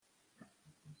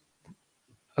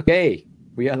Okay,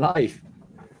 we are live.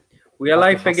 We are After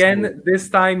live again. hustling. This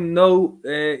time, no,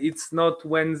 it's not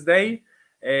Wednesday.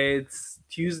 It's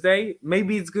Tuesday.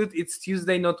 Maybe it's good. It's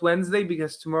Tuesday, not Wednesday,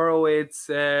 because tomorrow it's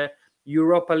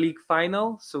Europa League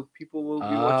final. So people will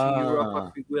be watching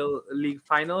Ah, League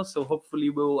final. So hopefully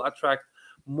we'll attract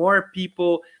more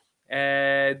people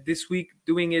this week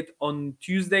doing it on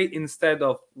Tuesday instead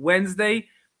of Wednesday.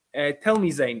 Tell me,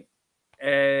 Zane,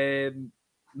 um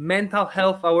mental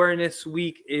health awareness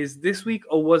week is this week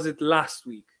or was it last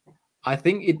week? I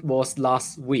think it was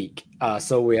last week.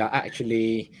 So we are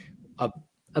actually a,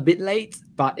 a bit late,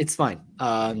 but it's fine.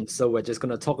 So we're just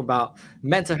gonna talk about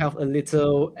mental health a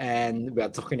little, and we are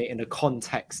talking it in the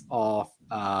context of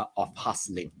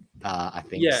hustling. I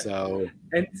think Yeah, so.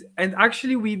 and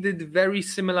actually we did very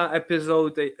similar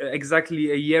episode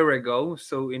exactly a year ago.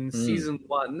 So in Mm, season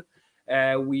one,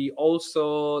 we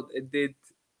also did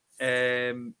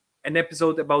an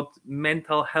episode about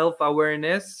mental health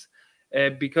awareness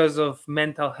because of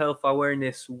Mental Health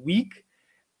Awareness Week.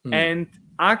 mm, And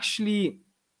actually,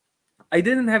 I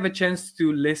didn't have a chance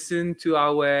to listen to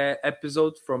our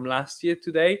episode from last year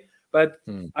today, but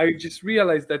mm, I just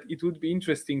realized that it would be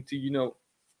interesting to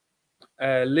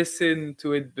listen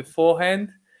to it beforehand,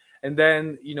 and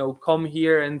then come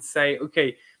here and say,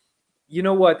 okay, you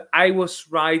know what, I was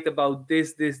right about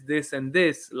this and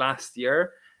this last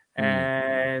year, mm,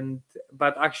 and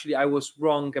but actually I was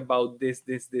wrong about this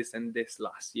and this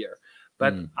last year.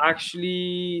 But mm.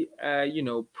 actually,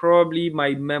 probably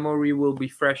my memory will be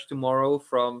fresh tomorrow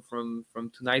from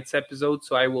tonight's episode,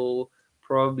 so I will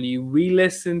probably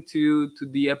re-listen to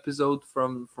the episode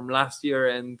from last year,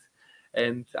 and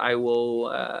I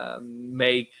will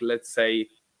make, let's say,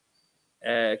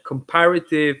 a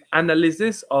comparative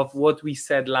analysis of what we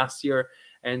said last year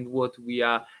and what we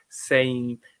are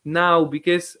saying now,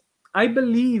 because I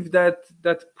believe that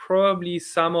probably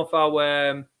some of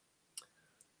our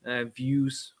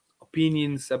views,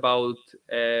 opinions about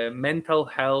mental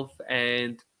health,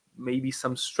 and maybe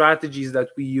some strategies that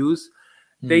we use,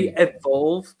 they Mm,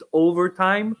 evolved over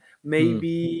time. mm.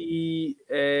 Maybe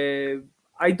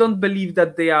I don't believe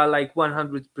that they are like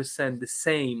 100% the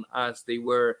same as they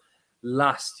were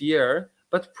last year,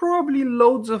 but probably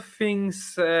loads of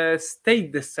things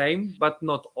stayed the same, but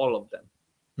not all of them.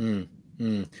 Mm,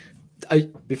 mm.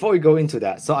 Before we go into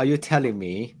that, so are you telling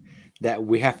me that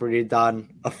we have already done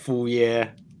a full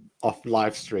year of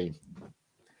live stream?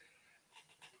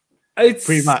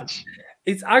 Pretty It's much.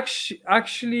 it's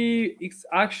actually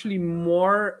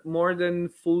more than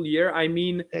full year. I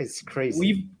mean, It's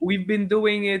crazy. we've been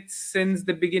doing it since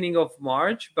the beginning of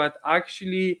March, but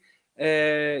actually,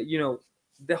 the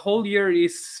whole year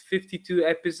is 52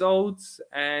 episodes,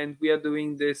 and we are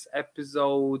doing this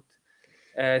episode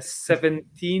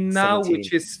 17 now, 17,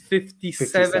 which is 57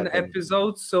 57.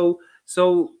 episodes. So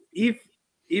if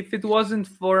it wasn't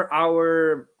for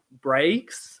our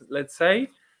breaks, let's say,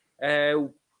 uh,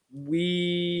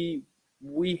 we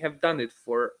we have done it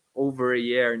for over a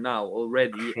year now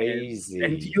already,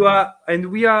 and Crazy. you are and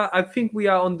we are, I think we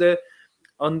are on the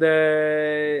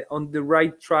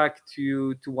right track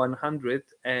to 100.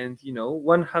 And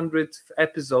 100th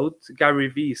episode, Gary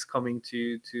V is coming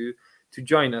to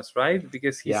join us, right?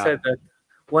 Because he Yeah. said that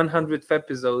 100th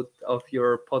episode of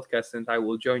your podcast and I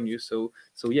will join you. So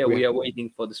yeah, We we are waiting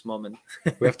for this moment.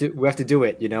 we have to do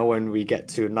it, when we get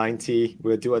to 90,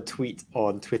 we'll do a tweet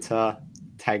on Twitter,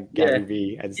 tag Yeah, Gary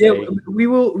V and yeah, say, we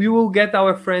will get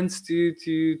our friends to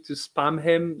spam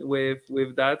him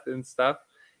with that and stuff.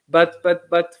 But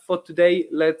for today,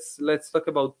 let's talk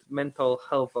about mental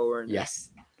health awareness. yes,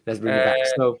 let's bring it uh, back.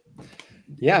 So,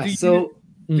 yeah, do you so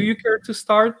do mm, you care to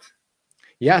start?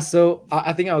 yeah, so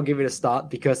I think I'll give it a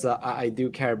start because I do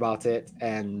care about it,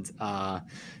 and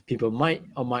people might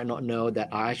or might not know that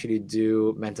I actually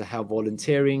do mental health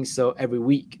volunteering. So every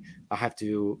week I have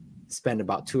to spend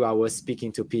about 2 hours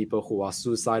speaking to people who are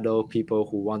suicidal, people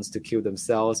who wants to kill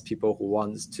themselves, people who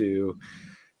wants to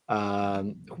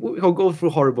who go through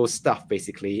horrible stuff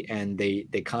basically, and they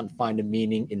can't find a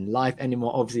meaning in life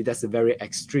anymore. Obviously, that's a very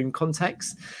extreme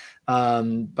context,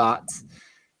 but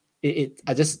it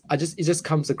just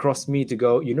comes across me to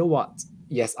go, you know what?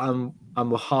 Yes, I'm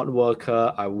a hard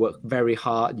worker. I work very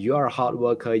hard. You are a hard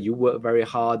worker. You work very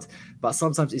hard. But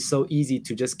sometimes it's so easy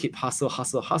to just keep hustle,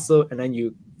 hustle, hustle, and then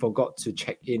you forgot to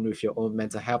check in with your own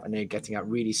mental health, and then you're getting out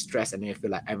really stressed, and then you feel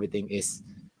like everything is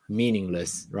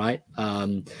meaningless, right?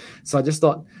 So I just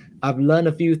thought I've learned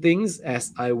a few things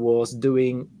as I was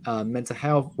doing mental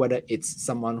health, whether it's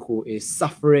someone who is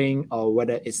suffering or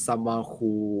whether it's someone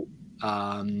who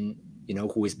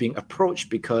who is being approached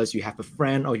because you have a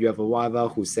friend or you have a whatever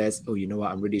who says, oh, you know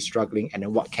what, I'm really struggling, and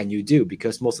then what can you do?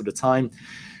 Because most of the time,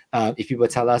 if people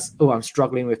tell us, oh, I'm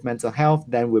struggling with mental health,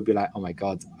 then we'll be like, oh my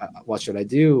god, what should I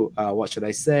do? What should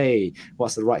I say?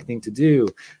 What's the right thing to do?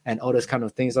 And all those kind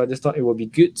of things. So I just thought it would be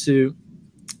good to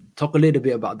talk a little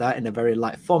bit about that in a very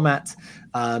light format,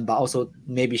 but also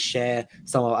maybe share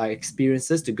some of our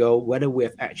experiences to go whether we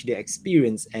have actually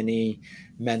experienced any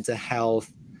mental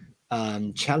health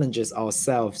challenges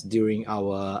ourselves during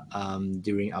our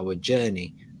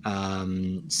journey.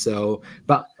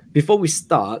 But before we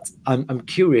start, I'm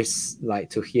curious, like,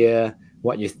 to hear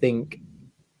what you think,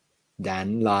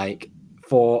 Dan. Like,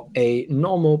 for a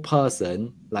normal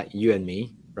person like you and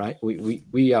me, right?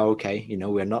 We are okay.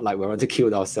 We're not like we want to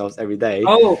kill ourselves every day.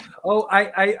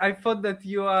 I thought that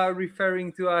you are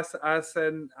referring to us as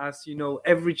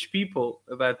average people,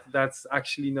 but that's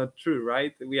actually not true,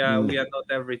 right? We are not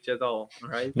average at all,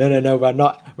 right? No, no, no. We're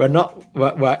not.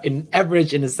 We're in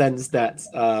average in the sense that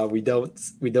we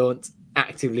don't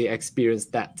actively experience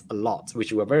that a lot,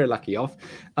 which we're very lucky of.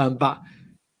 But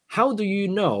how do you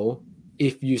know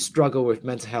if you struggle with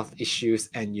mental health issues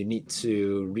and you need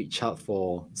to reach out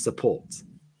for support?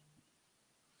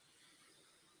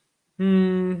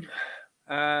 Hmm.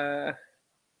 Uh,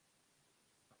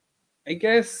 I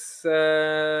guess.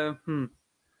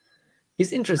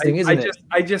 It's interesting, isn't it?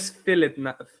 I just feel it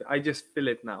now. I just feel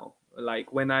it now.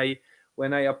 Like when I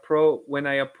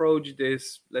approach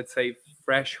this, let's say,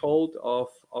 threshold of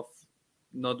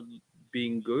not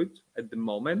being good at the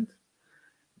moment,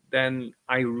 then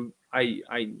I know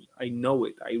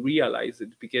it. I realize it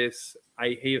because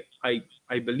I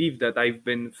believe that I've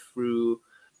been through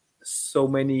so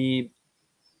many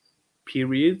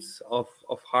periods of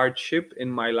hardship in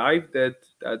my life that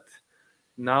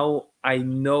now I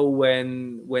know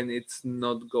when it's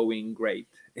not going great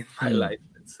in my Mm, life,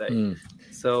 let's say. mm,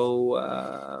 So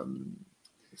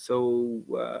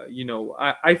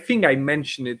I think I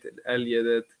mentioned it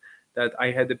earlier that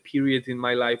I had a period in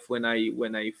my life when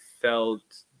I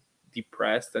felt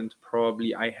depressed, and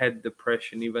probably I had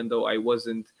depression even though I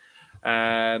wasn't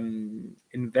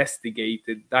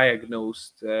investigated,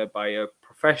 diagnosed by a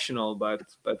professional. But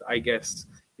I guess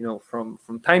from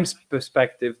time's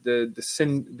perspective,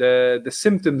 the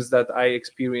symptoms that I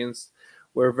experienced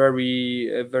were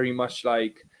very much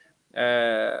like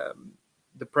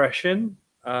depression.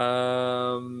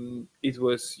 It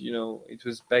was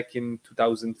back in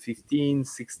 2015,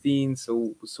 16.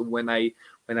 So when I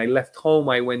left home,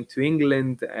 I went to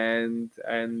England, and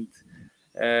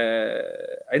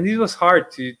it was hard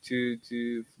to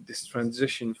this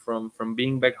transition from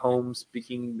being back home,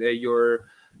 speaking mm,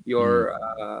 your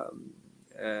um,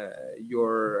 uh,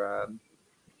 your um,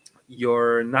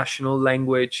 your national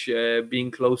language, being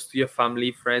close to your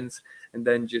family, friends, and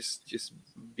then just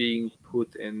being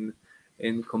put in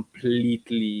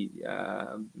completely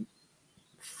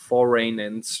foreign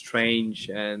and strange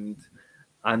and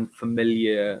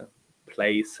unfamiliar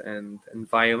place and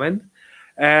environment.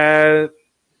 Uh,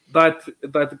 but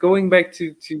going back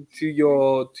to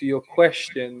your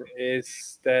question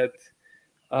is that,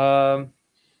 um,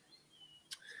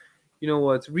 you know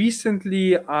what,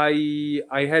 recently I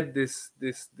had this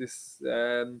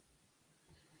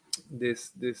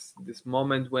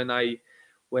moment when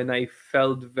I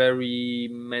felt very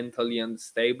mentally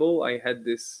unstable. I had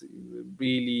this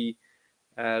really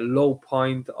low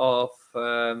point of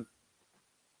my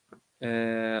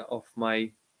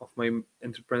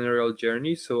entrepreneurial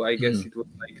journey. So I guess mm. it was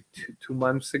like two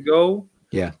months ago,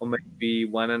 Yeah. or maybe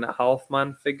 1.5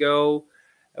 months ago,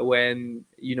 when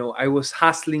I was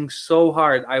hustling so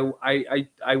hard.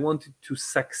 I wanted to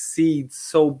succeed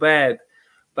so bad,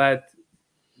 but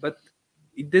but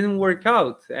it didn't work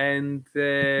out. And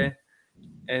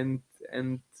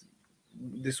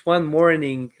this one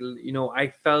morning, I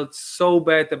felt so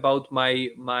bad about uh,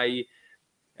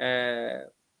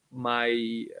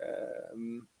 my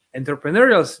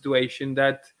entrepreneurial situation,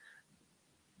 that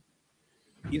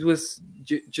it was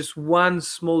just one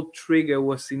small trigger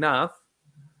was enough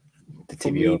The for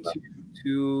TV me over.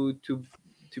 to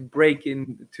break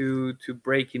in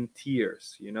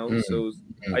tears. Mm, So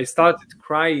mm, I started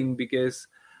crying because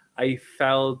I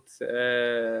felt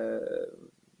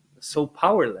so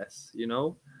powerless.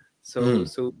 So mm.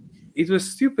 so it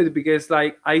was stupid because,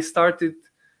 like, I started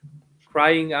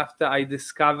crying after I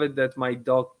discovered that my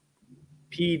dog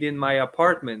peed in my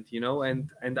apartment.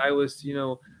 And I was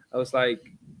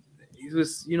like, it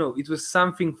was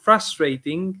something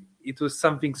frustrating. It was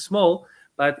something small,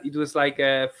 but it was like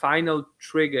a final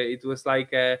trigger. It was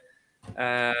like I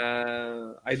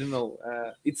don't know.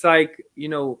 It's like,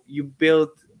 you build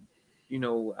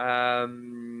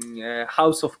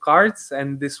house of cards,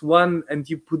 and this one, and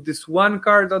you put this one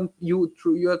card on, you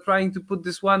are trying to put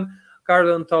this one card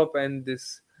on top, and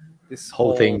this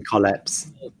Whole thing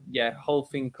collapse. whole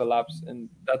thing collapsed, and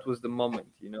that was the moment,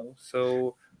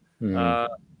 so Mm. uh,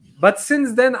 but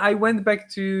since then I went back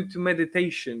to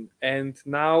meditation, and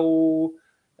now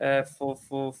for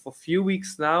few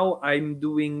weeks now I'm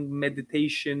doing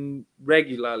meditation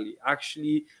regularly.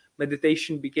 Actually,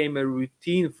 meditation became a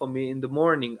routine for me in the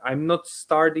morning. I'm not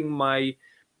starting my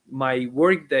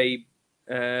work day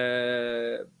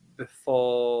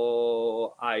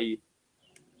before I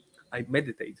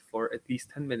meditate for at least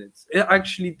 10 minutes.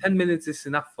 Actually, 10 minutes is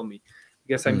enough for me,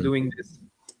 because I'm Mm. doing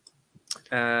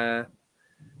uh,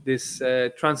 this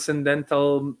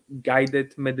transcendental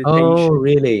guided Oh, meditation.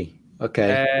 really?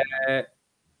 Okay. Uh,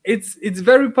 it's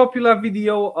very popular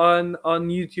video on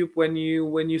YouTube. When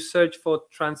you search for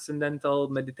transcendental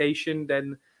meditation,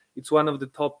 then it's one of the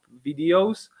top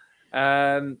videos.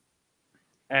 Um,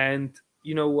 and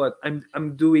you know what,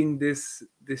 I'm doing this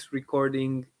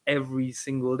recording every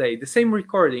single day, the same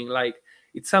recording. Like,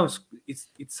 it sounds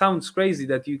crazy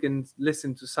that you can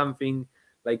listen to something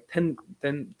like 10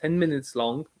 minutes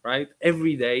long, right,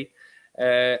 every day,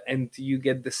 and you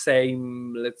get the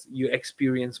same, you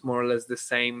experience more or less the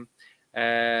same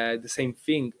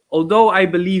thing. Although I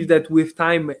believe that with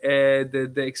time,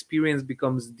 the experience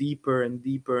becomes deeper and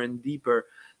deeper and deeper.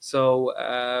 So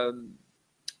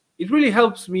it really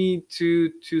helps me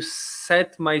to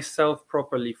set myself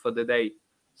properly for the day.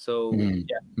 So Mm.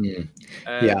 yeah, Mm.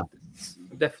 Yeah. it's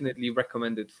definitely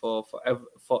recommended for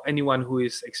anyone who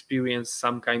is experienced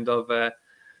some kind of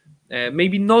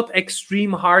maybe not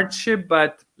extreme hardship,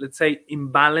 but let's say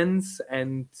imbalance,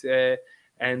 and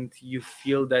you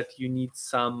feel that you need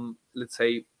some, let's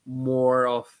say, more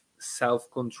of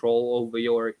self control over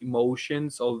your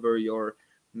emotions, over your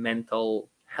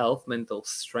mental health, mental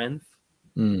strength.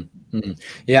 Mm. Mm.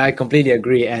 Yeah, I completely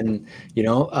agree. And, you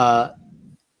know,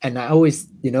 and I always,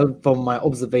 from my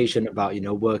observation about,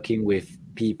 working with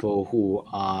people who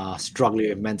are struggling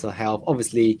with mental health,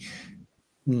 obviously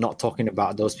not talking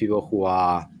about those people who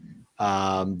are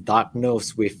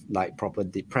diagnosed with like proper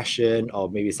depression or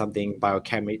maybe something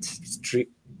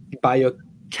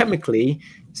biochemically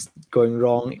going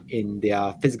wrong in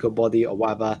their physical body or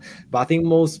whatever. But I think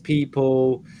most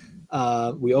people,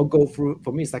 we all go through,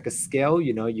 for me it's like a scale.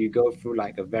 You go through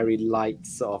like a very light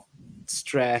sort of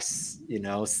stress,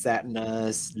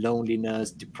 sadness,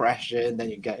 loneliness, depression, then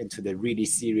you get into the really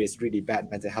serious, really bad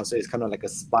mental health. So it's kind of like a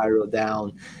spiral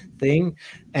down thing.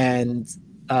 And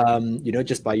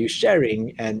just by you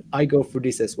sharing, and I go through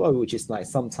this as well, which is like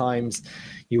sometimes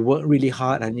you work really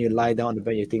hard and you lie down on the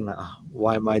bed, you think like,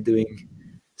 why am I doing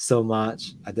so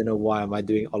much? I don't know, why am I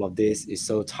doing all of this? It's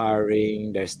so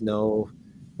tiring. There's no,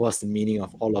 what's the meaning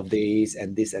of all of this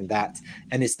and this and that?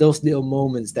 And it's those little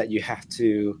moments that we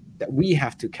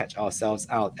have to catch ourselves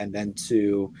out, and then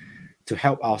to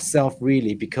help ourselves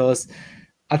really. Because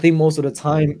I think most of the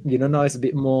time, now it's a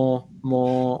bit more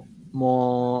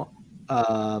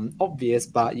obvious,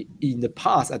 but in the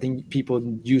past, I think people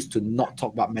used to not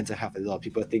talk about mental health at all.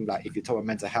 People think like if you talk about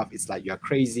mental health, it's like you're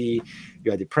crazy,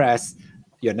 you're depressed,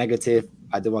 you're negative,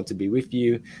 I don't want to be with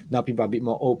you. Now people are a bit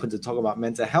more open to talk about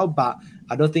mental health, but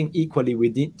I don't think equally we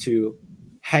need to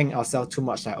hang ourselves too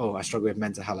much like, oh, I struggle with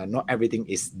mental health. Like, not everything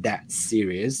is that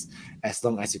serious, as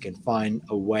long as you can find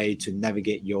a way to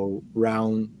navigate your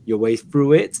way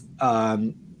through it.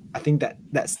 I think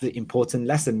that's the important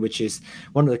lesson, which is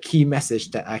one of the key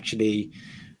message that actually,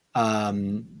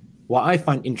 what I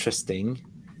find interesting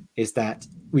is that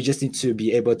we just need to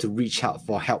be able to reach out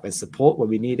for help and support when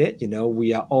we need it.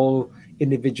 We are all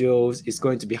individuals. It's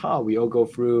going to be hard. We all go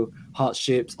through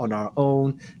hardships on our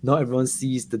own. Not everyone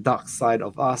sees the dark side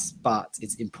of us, but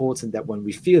it's important that when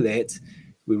we feel it,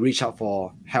 we reach out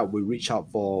for help. We reach out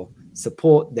for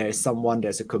support. There's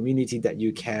a community that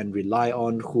you can rely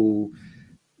on, who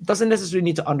doesn't necessarily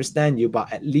need to understand you,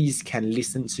 but at least can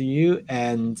listen to you.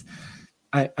 And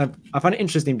I find it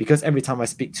interesting because every time I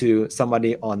speak to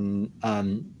somebody on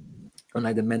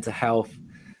like the mental health,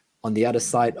 on the other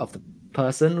side of the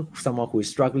person, someone who is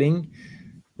struggling,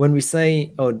 when we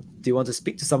say, oh, do you want to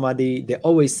speak to somebody, they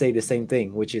always say the same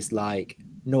thing, which is like,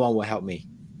 no one will help me,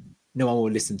 no one will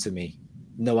listen to me,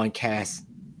 no one cares.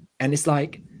 And it's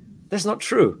like, that's not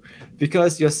true,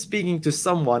 because you're speaking to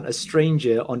someone, a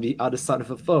stranger on the other side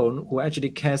of a phone, who actually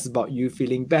cares about you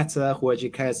feeling better, who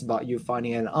actually cares about you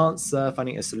finding an answer,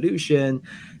 finding a solution,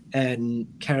 and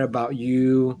care about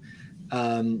you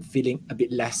feeling a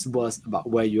bit less worse about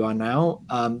where you are now.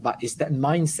 But it's that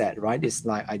mindset, right? It's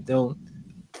like, I don't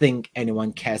think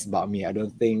anyone cares about me. I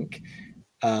don't think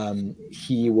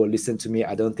he will listen to me.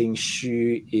 I don't think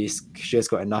she has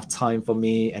got enough time for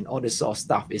me, and all this sort of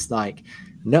stuff. Is like,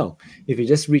 no, if you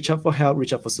just reach out for help,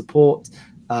 reach out for support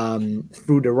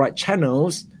through the right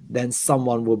channels, then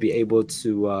someone will be able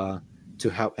to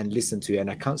help and listen to you.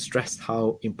 And I can't stress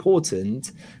how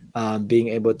important being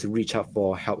able to reach out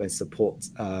for help and support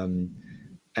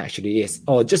actually is,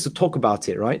 or just to talk about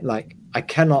it, right? Like I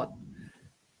cannot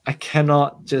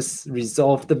just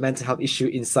resolve the mental health issue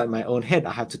inside my own head.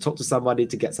 I have to talk to somebody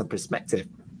to get some perspective.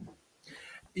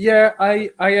 Yeah,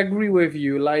 I agree with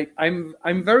you. Like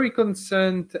I'm very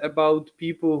concerned about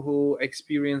people who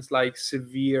experience like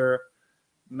severe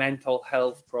mental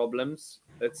health problems,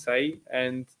 let's say,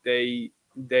 and they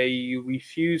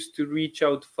refuse to reach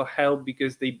out for help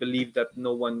because they believe that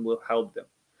no one will help them.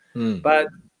 Mm.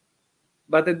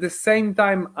 But at the same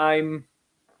time, I'm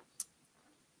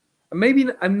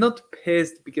not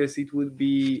pissed because it would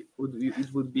be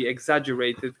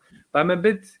exaggerated, but I'm a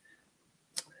bit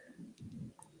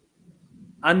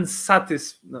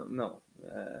unsatisfied. No.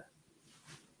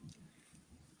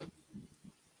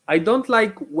 I don't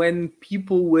like when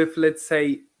people with, let's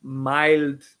say,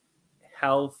 mild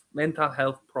mental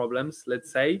health problems,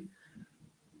 let's say,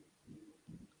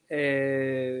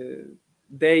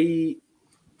 they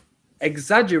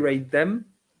exaggerate them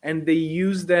and they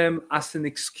use them as an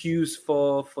excuse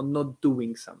for not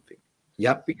doing something.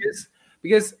 Yep.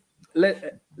 Because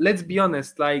let's be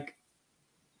honest, like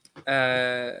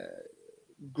uh,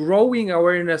 growing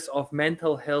awareness of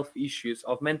mental health issues,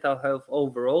 of mental health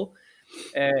overall,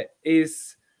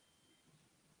 is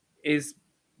is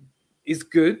is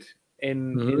good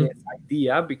in Mm-hmm. its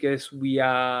idea, because we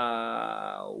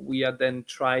are then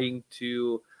trying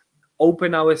to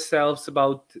open ourselves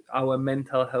about our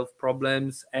mental health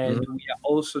problems, and Mm-hmm. we are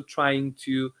also trying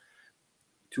to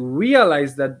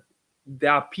realize that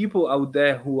there are people out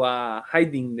there who are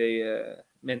hiding their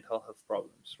mental health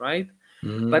problems, right?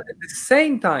 Mm-hmm. But at the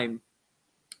same time,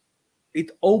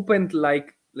 it opened,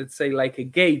 like, let's say, like a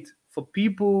gate for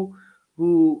people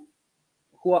who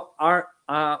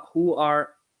who are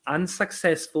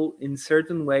unsuccessful in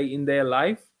certain way in their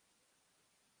life.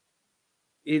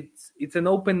 It's an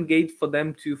open gate for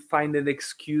them to find an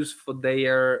excuse for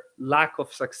their lack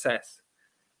of success.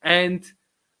 And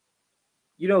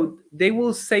they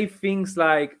will say things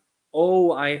like,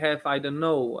 oh, I have, I don't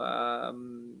know,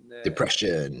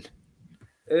 Depression.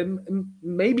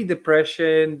 maybe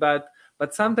depression, but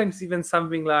sometimes even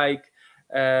something like,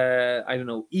 I don't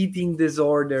know, eating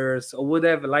disorders or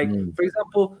whatever. Like, Mm. for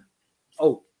example,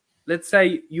 oh, let's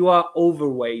say you are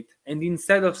overweight, and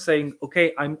instead of saying,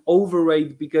 okay, I'm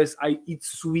overweight because I eat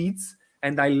sweets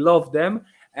and I love them,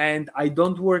 and I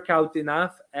don't work out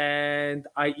enough and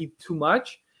I eat too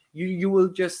much, you will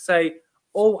just say,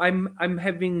 oh, I'm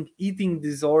having eating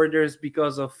disorders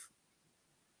because of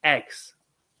X,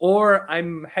 or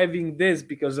I'm having this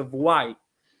because of Y.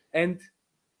 And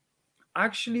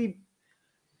actually,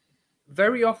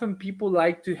 very often people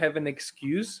like to have an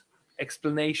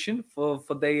explanation for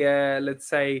their, let's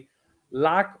say,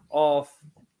 lack of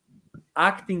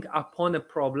acting upon a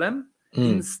problem,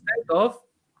 Mm. instead of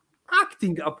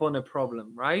acting upon a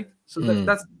problem, right? So Mm.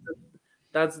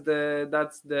 that's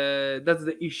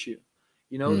the issue,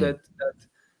 Mm.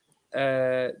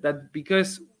 that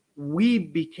because we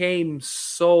became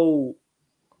so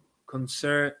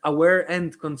aware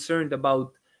and concerned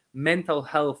about mental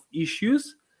health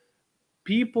issues,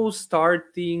 people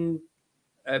starting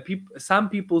some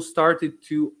people started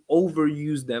to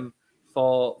overuse them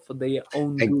for their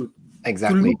own Ex- good, to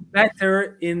exactly. look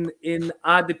better in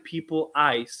other people's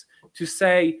eyes, to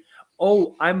say,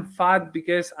 oh, I'm fat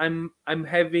because I'm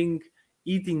having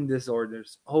eating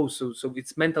disorders. Oh, so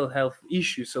it's mental health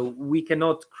issue, so we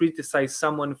cannot criticize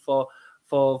someone for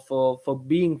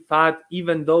being fat,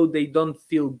 even though they don't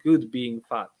feel good being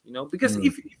fat, because Mm.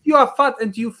 if you are fat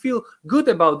and you feel good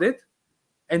about it,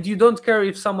 and you don't care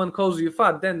if someone calls you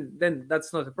fat, then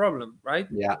that's not a problem, right?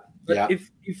 Yeah. But Yeah.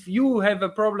 if you have a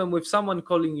problem with someone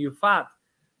calling you fat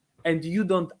and you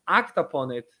don't act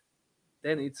upon it,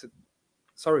 then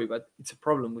sorry, but it's a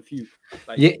problem with you.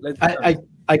 Like, Yeah, let's be I, I honest.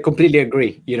 I completely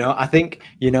agree. I think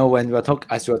when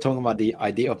as we're talking about the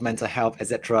idea of mental health,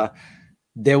 etc.,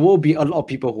 there will be a lot of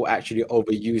people who actually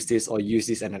overuse this or use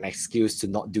this as an excuse to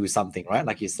not do something, right?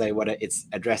 Like you say, whether it's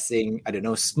addressing, I don't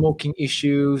know, smoking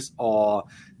issues or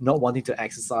not wanting to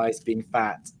exercise, being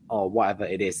fat, or whatever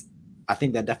it is. I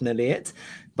think that definitely it.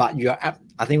 But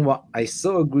I think what I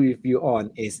so agree with you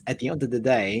on is, at the end of the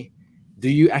day, do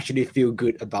you actually feel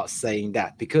good about saying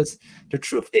that? Because the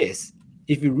truth is,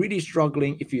 if you're really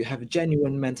struggling, if you have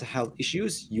genuine mental health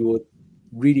issues,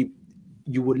 really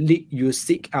you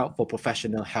seek out for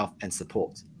professional help and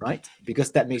support, right?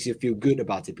 Because that makes you feel good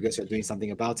about it because you're doing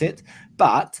something about it.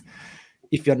 But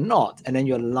if you're not, and then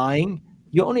you're lying,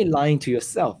 you're only lying to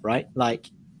yourself, right? Like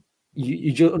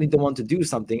you just only don't want to do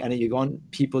something, and then you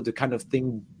want people to kind of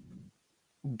think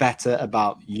better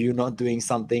about you not doing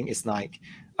something. It's like,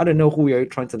 I don't know who you're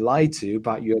trying to lie to,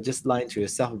 but you're just lying to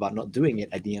yourself about not doing it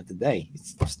at the end of the day.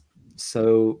 It's just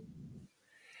so.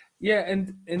 Yeah,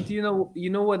 and you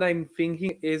know what I'm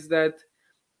thinking is that,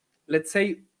 let's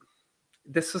say,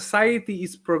 the society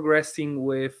is progressing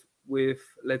with,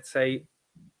 let's say,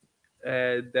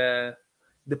 the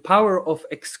power of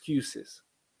excuses.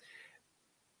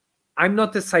 I'm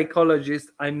not a psychologist.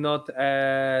 I'm not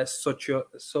a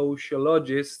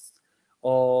sociologist,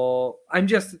 or I'm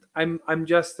just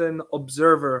an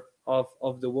observer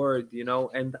of the world,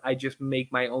 and I just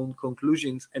make my own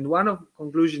conclusions. And one of the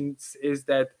conclusions is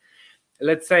that,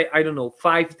 let's say, I don't know,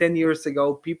 5-10 years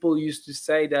ago, people used to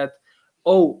say that,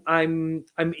 oh, I'm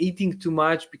eating too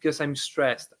much because I'm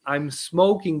stressed. I'm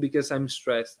smoking because I'm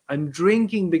stressed. I'm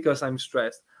drinking because I'm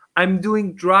stressed. I'm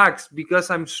doing drugs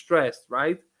because I'm stressed,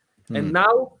 right? And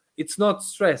now it's not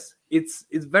stress. It's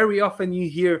very often you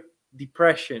hear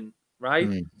depression,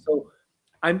 right? So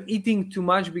I'm eating too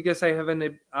much because I have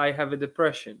a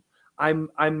depression.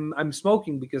 I'm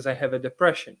smoking because I have a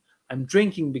depression. I'm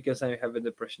drinking because I have a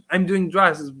depression. I'm doing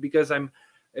drugs because I'm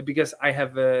depressed. I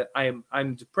have a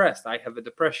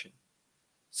depression.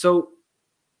 So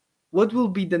what will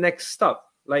be the next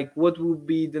stop? Like, what will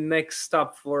be the next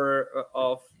stop for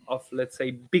of let's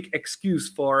say, big excuse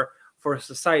for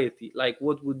society? Like,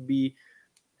 what would be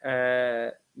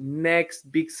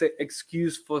next big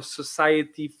excuse for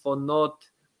society for not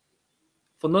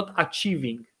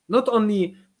achieving, not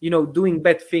only doing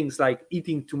bad things like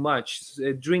eating too much,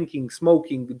 drinking,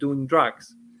 smoking, doing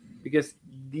drugs, because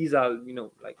these are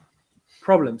like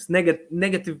problems,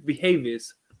 negative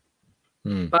behaviors.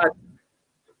 But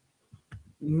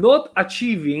not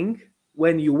achieving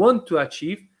when you want to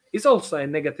achieve is also a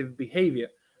negative behavior,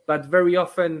 but very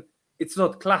often it's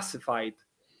not classified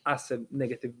as a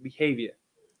negative behavior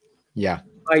Yeah.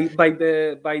 by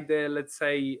the let's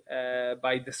say,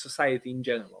 by the society in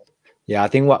general. Yeah, I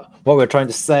think what we're trying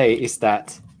to say is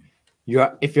that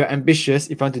if you're ambitious,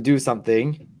 if you want to do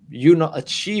something, you not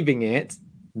achieving it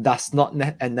does not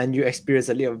and then you experience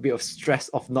a little bit of stress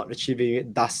of not achieving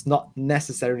it, does not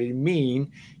necessarily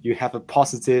mean you have a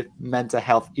positive mental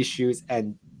health issues,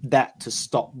 and that to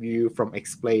stop you from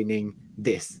explaining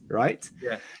this, right?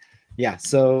 Yeah. Yeah,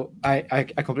 so I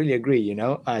completely agree.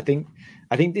 I think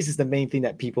this is the main thing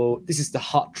that people, this is the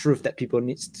hard truth that people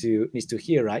needs to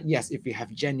hear, right? Yes, if you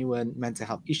have genuine mental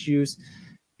health issues,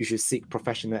 you should seek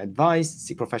professional advice,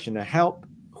 seek professional help,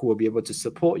 who will be able to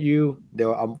support you.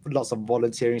 There are lots of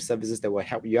volunteering services that will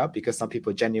help you out because some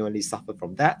people genuinely suffer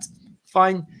from that.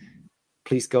 Fine,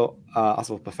 please go ask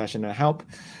for professional help.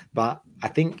 But I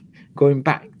think going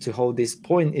back to hold this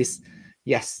point is,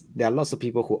 yes, there are lots of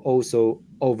people who also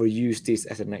overuse this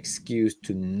as an excuse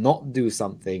to not do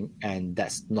something, and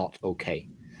that's not okay.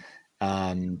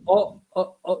 Or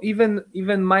even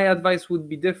my advice would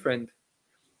be different.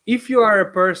 If you are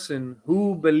a person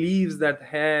who believes that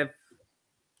have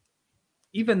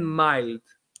even mild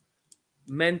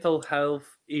mental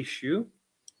health issue,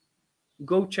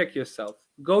 go check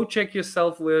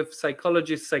yourself with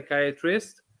psychologist,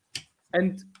 psychiatrist,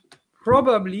 and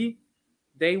probably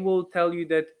they will tell you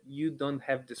that you don't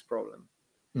have this problem,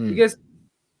 because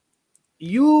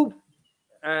you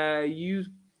uh, you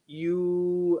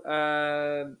you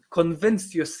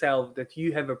convinced yourself that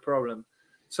you have a problem.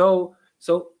 So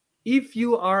if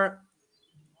you are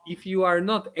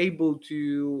not able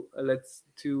to let's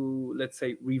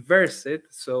say reverse it,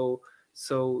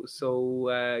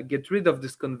 get rid of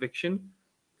this conviction,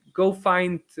 go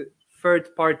find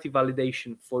third party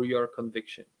validation for your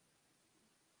conviction.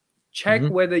 Check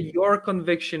Mhm. whether your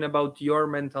conviction about your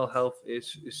mental health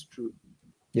is true.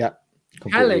 Yeah,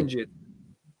 completely. Challenge it.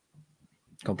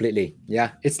 Completely.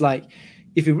 Yeah. It's like,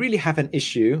 if you really have an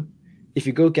issue, if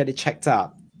you go get it checked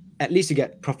out, at least you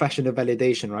get professional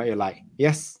validation, right? You're like,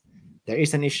 yes, there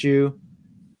is an issue.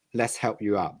 Let's help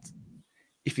you out.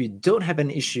 If you don't have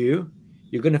an issue,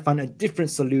 you're going to find a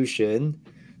different solution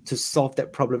to solve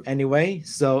that problem anyway.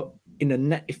 So, in the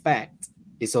net effect,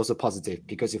 it's also positive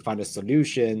because you find a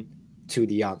solution to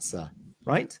the answer,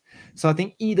 right? So, I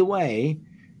think either way,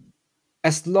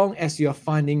 as long as you're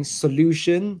finding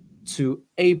solution to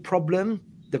a problem,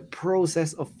 the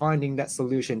process of finding that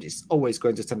solution is always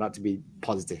going to turn out to be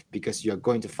positive because you're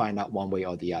going to find out one way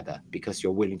or the other because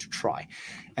you're willing to try.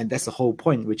 And that's the whole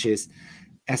point, which is,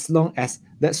 as long as,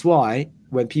 that's why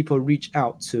when people reach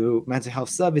out to mental health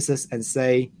services and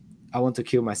say, I want to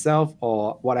kill myself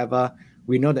or whatever,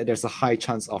 we know that there's a high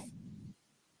chance of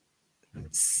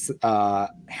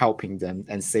helping them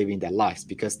and saving their lives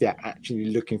because they are actually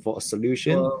looking for a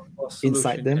solution for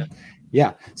inside solution. them. Yeah.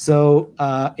 Yeah, so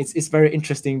it's very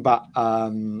interesting, but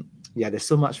yeah, there's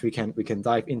so much we can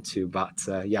dive into, but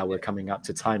yeah, we're coming up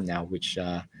to time now, which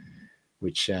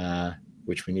which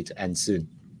we need to end soon.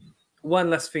 One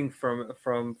last thing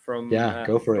Yeah,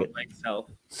 go for from it. myself.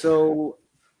 So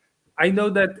I know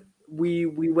that we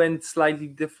went slightly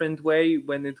different way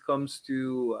when it comes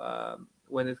to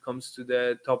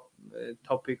the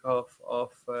topic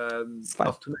It's fine.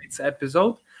 of tonight's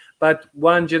episode. But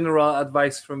one general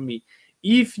advice from me: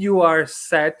 if you are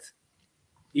set,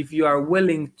 if you are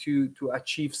willing to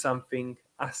achieve something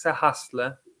as a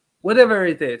hustler, whatever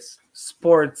it is,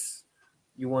 sports,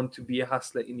 you want to be a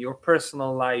hustler in your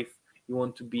personal life, you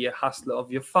want to be a hustler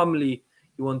of your family,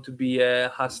 you want to be a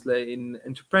hustler in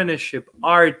entrepreneurship,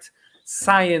 art,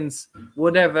 science,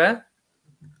 whatever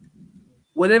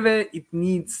it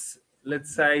needs,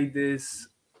 let's say this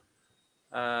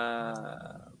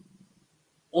uh,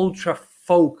 ultra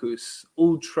focus,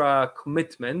 ultra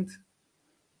commitment,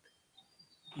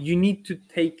 you need to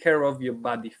take care of your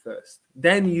body first.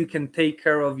 Then you can take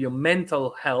care of your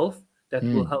mental health that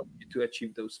will help you to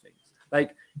achieve those things.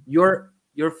 Like your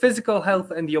physical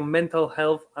health and your mental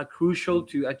health are crucial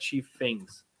to achieve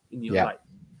things in your Yeah, life.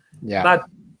 yeah.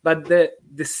 But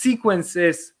the sequence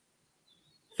is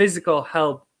physical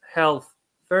health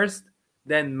first,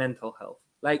 then mental health.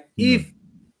 Like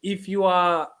if you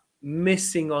are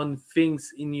missing on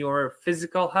things in your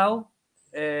physical health,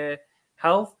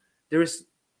 there is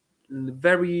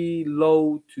very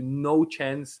low to no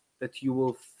chance that you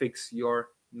will fix your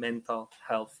mental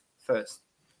health first.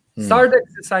 Start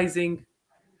exercising,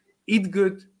 eat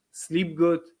good, sleep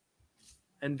good,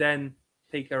 and then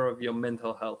take care of your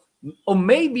mental health. Or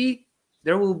maybe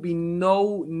there will be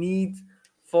no need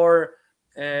for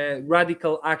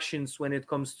radical actions when it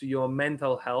comes to your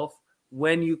mental health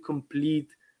when you complete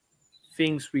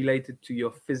things related to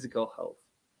your physical health.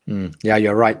 Yeah,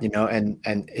 you're right.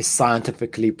 And it's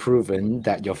scientifically proven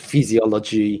that your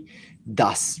physiology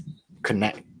does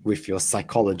connect with your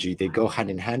psychology. They go hand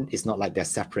in hand. It's not like they're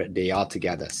separate, they are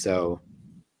together. So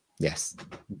yes,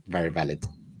 very valid.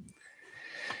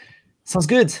 Sounds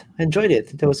good. I enjoyed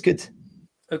it. That was good.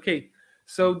 Okay,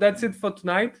 so that's it for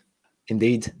tonight.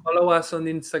 Indeed. Follow us on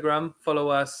Instagram. Follow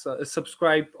us.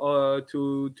 Subscribe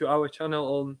to our channel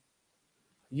on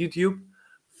YouTube.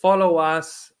 Follow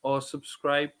us or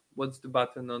subscribe. What's the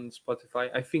button on Spotify?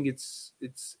 I think it's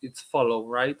follow,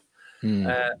 right?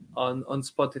 On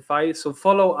Spotify. So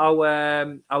follow our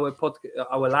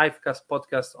livecast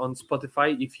podcast on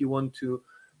Spotify if you want to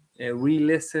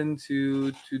re-listen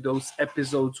to those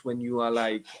episodes when you are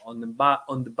like on the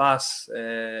bus,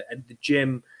 at the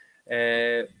gym,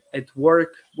 at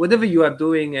work, whatever you are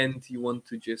doing, and you want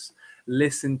to just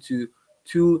listen to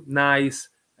two nice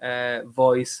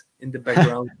voice in the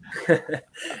background.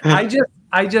 I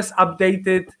just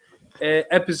updated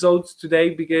episodes today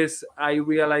because I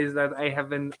realized that I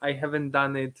haven't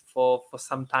done it for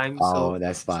some time. Oh,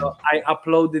 that's So fun. I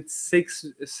uploaded six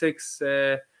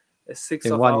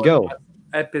In of one our go.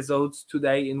 episodes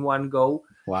today in one go.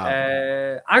 Wow.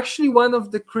 Actually, one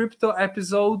of the crypto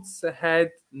episodes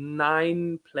had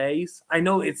 9 plays. I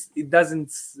know it doesn't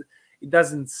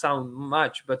sound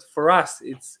much, but for us,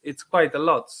 it's quite a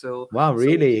lot. So Wow, so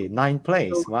really? 9 so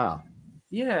plays. Wow.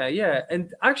 yeah,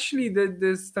 and actually,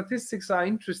 the statistics are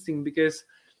interesting because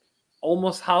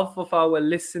almost half of our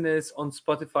listeners on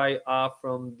Spotify are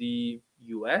from the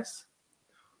US.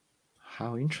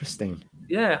 How interesting.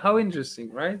 Yeah, how interesting,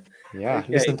 right? Yeah,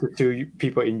 Okay. listen to two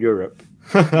people in Europe.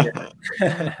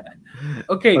 Yeah.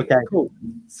 Okay, Okay. cool.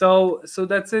 So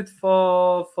that's it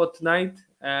for tonight.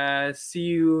 See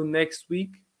you next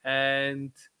week,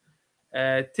 and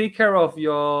take care of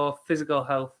your physical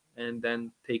health, and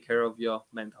then take care of your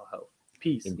mental health.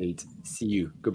 Peace. Indeed. See you. Goodbye.